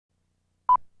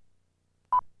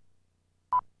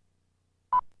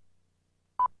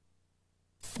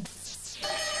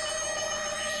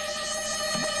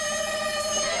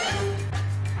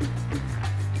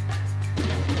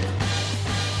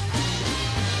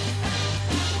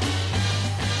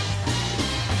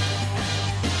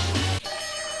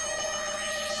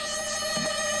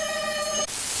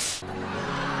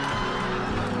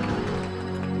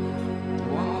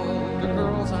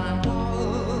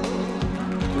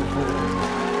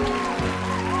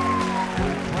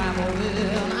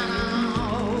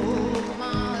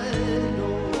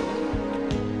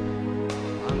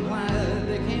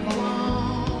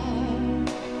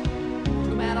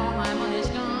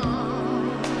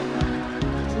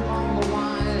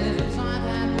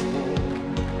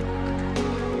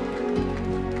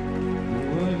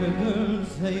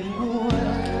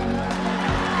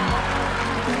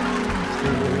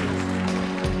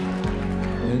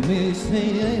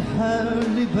say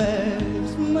hardly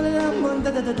best.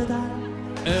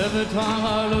 Every time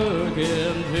I look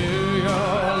into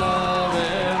your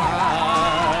loving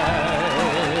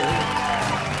eyes,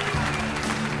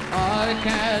 I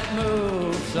can't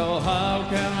move, so how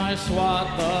can I swat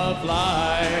the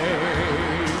flies?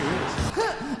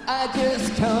 I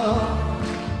just come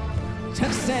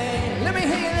to say, let me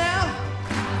hear you now.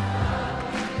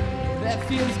 That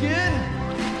feels good.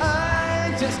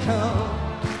 I just come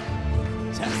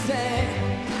to say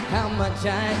how much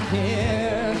I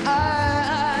care.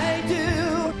 I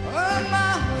do on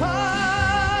my heart.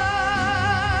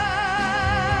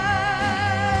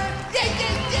 Yeah,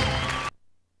 yeah, yeah.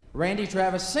 Randy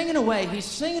Travis singing away. He's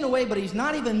singing away, but he's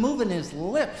not even moving his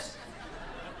lips.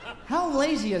 How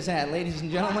lazy is that, ladies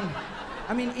and gentlemen?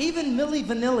 I mean, even Milli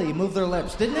Vanilli moved their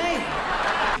lips, didn't they?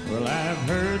 Well, I've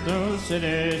heard those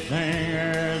city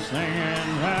singers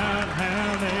singing about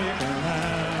how they can lie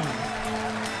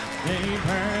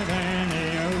deeper than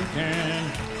the ocean,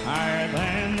 higher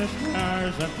than the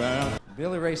stars above.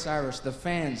 Billy Ray Cyrus, the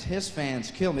fans, his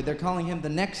fans, kill me. They're calling him the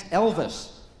next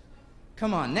Elvis.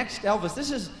 Come on, next Elvis.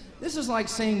 This is like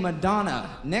saying Madonna,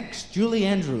 next Julie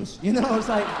Andrews. You know, it's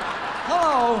like,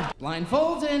 hello.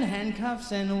 Blindfolds and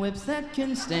handcuffs and whips that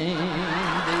can sting. These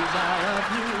are a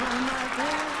few of my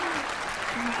things.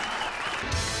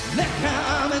 They're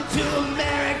coming to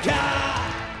America.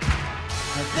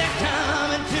 They're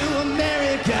coming to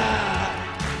America.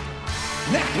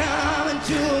 They're coming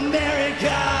to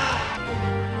America.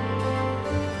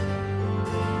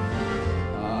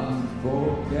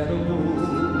 Unforgettable.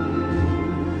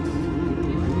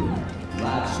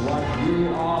 That's what you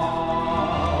are.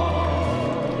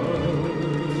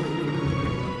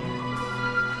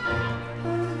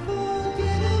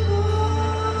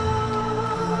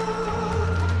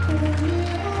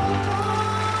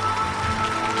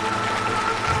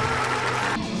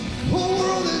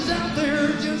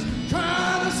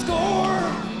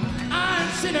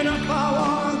 Up, I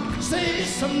want to say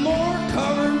some more.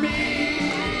 Cover me.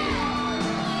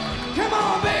 Come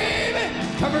on, baby,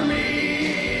 cover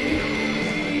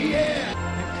me. Yeah.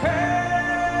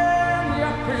 Can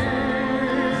you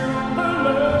feel the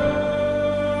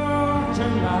love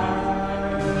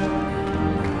tonight?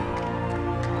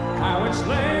 How it's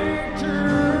laid to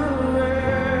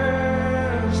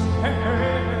rest.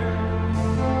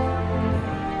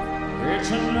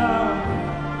 It's enough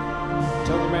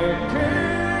to make it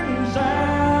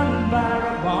and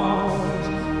vagabonds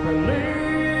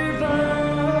believe the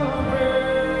best.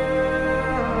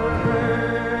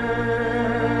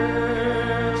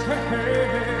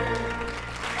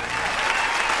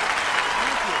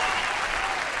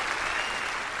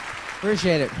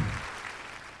 Appreciate it.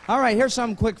 All right, here's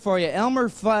something quick for you. Elmer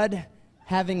Fudd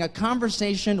having a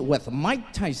conversation with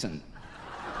Mike Tyson.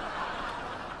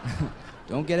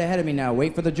 Don't get ahead of me now.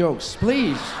 Wait for the jokes,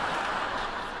 please.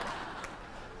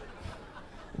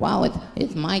 Wow,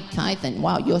 it's Mike Tyson.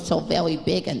 Wow, you're so very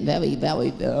big and very, very,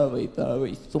 very,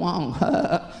 very strong.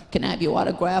 Can I have your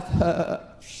autograph?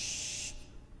 Shh.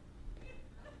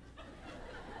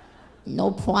 No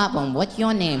problem. What's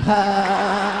your name?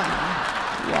 Wow.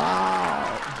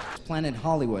 Planet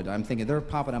Hollywood, I'm thinking they're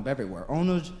popping up everywhere.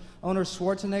 Owner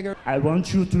Schwarzenegger. I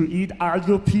want you to eat all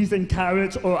your peas and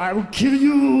carrots or I will kill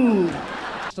you.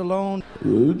 Stallone.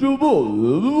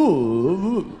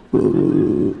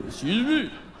 Excuse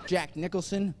me. Jack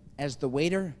Nicholson as the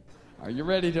waiter. Are you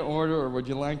ready to order, or would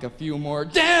you like a few more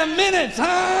damn minutes,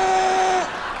 huh?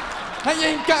 I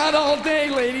ain't got all day,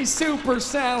 lady. Super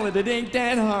salad. It ain't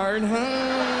that hard,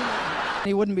 huh?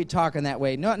 He wouldn't be talking that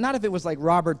way. No, not if it was like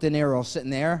Robert De Niro sitting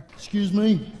there. Excuse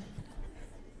me?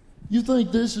 You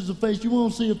think this is a face? You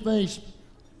won't see a face.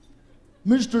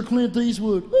 Mr. Clint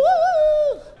Eastwood.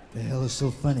 The hell is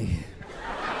so funny?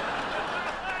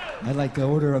 I'd like to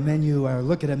order a menu or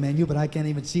look at a menu, but I can't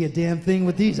even see a damn thing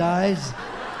with these eyes.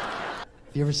 Have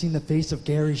you ever seen the face of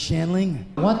Gary Shandling?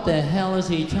 What the hell is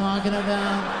he talking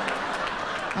about?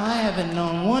 I haven't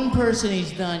known one person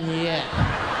he's done yet.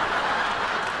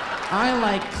 I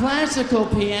like classical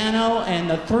piano and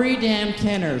the Three Damn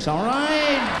Tenors, all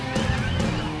right?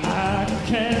 I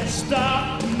can't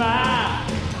stop my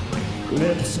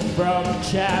lips from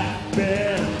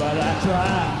chapping, but I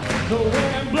try. The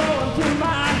wind blowing through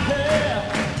my hair,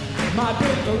 my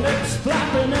big lips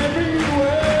flapping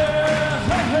everywhere.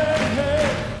 Hey, hey, hey.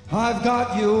 I've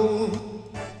got you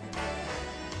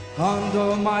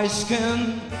under my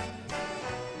skin.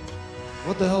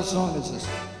 What the hell song is this?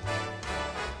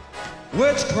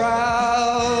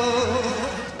 Witchcraft.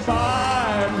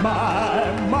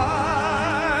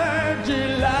 My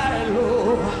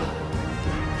Delilah,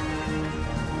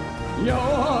 your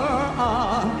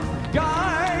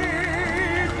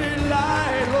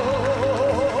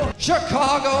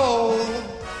Chicago.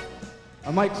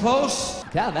 Am I close?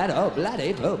 Tell that old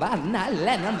bloody boo, I'm not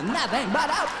letting them nothing but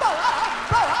a boy,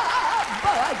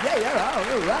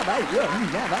 you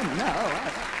never know.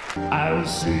 I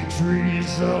see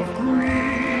trees of green,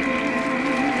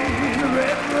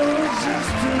 red roses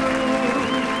too.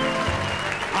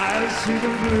 I see the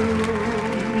blue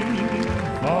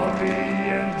for me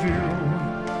and you,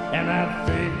 and I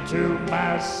think to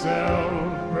myself,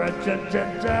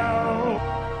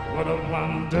 what a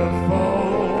wonderful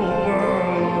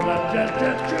world.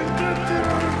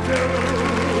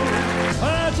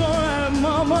 That's all right,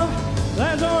 Mama.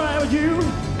 That's all right with you.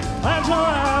 That's all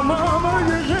right, Mama.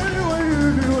 Just any way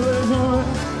you do. That's all right.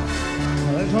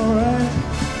 That's all right.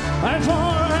 That's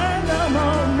all right, now,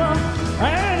 Mama.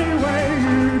 Any way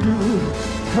you do.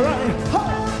 All right.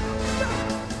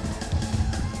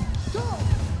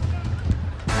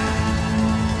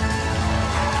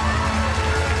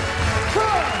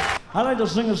 I like to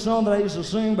sing a song that I used to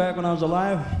sing back when I was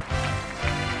alive.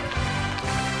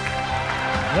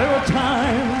 There were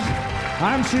times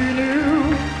she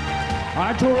knew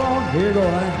I tore on, here you go,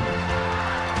 right?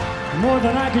 More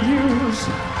than I could use.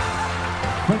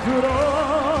 But through it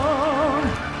all,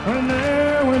 when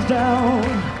there was down,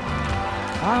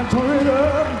 I tore it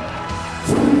up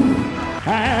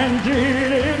and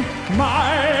did it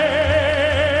my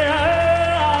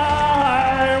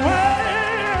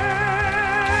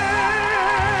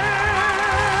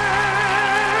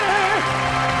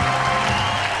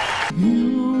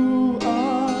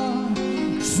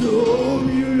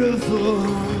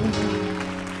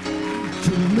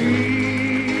to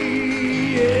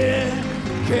me, yeah,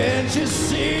 can't you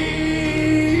see?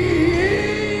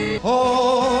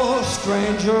 Oh,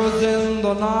 strangers in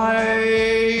the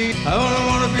night, I only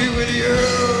want to be with you.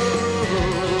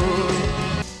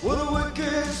 What a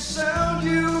wicked sound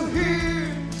you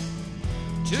hear.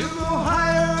 To go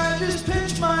higher, I just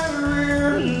pinch my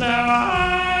rear. Now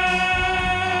I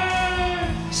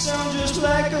sound just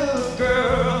like a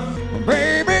girl.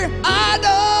 Baby, I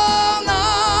don't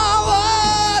know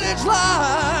what it's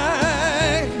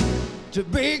like to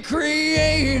be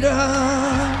creator.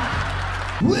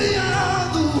 We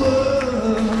are the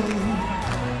world.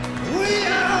 We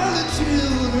are the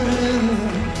children.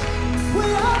 We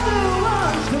are the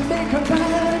ones that make a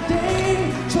better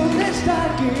day. So let's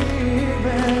start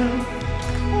giving.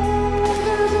 Oh,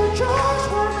 there's a choice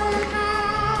we're making.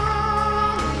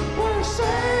 We're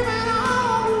saving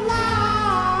our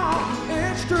lives.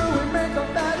 It's true, we make a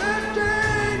better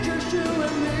day, just you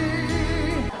and me.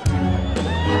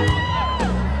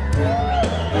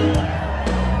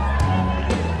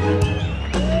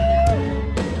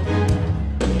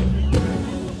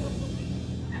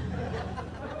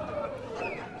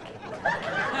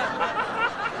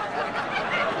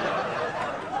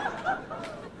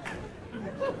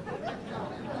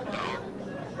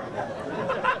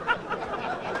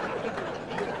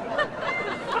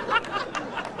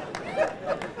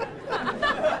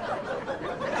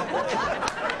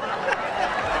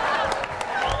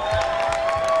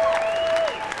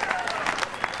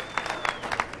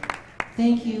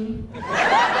 Thank you.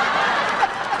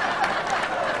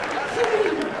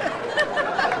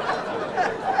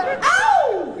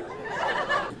 Ow!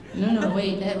 No,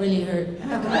 wait, that really hurt.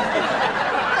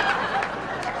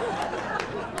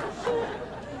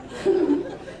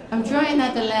 I'm trying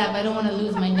not to laugh. I don't want to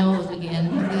lose my nose again.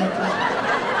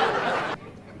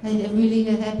 I'm really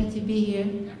happy to be here.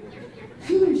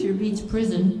 Sure beats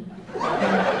prison.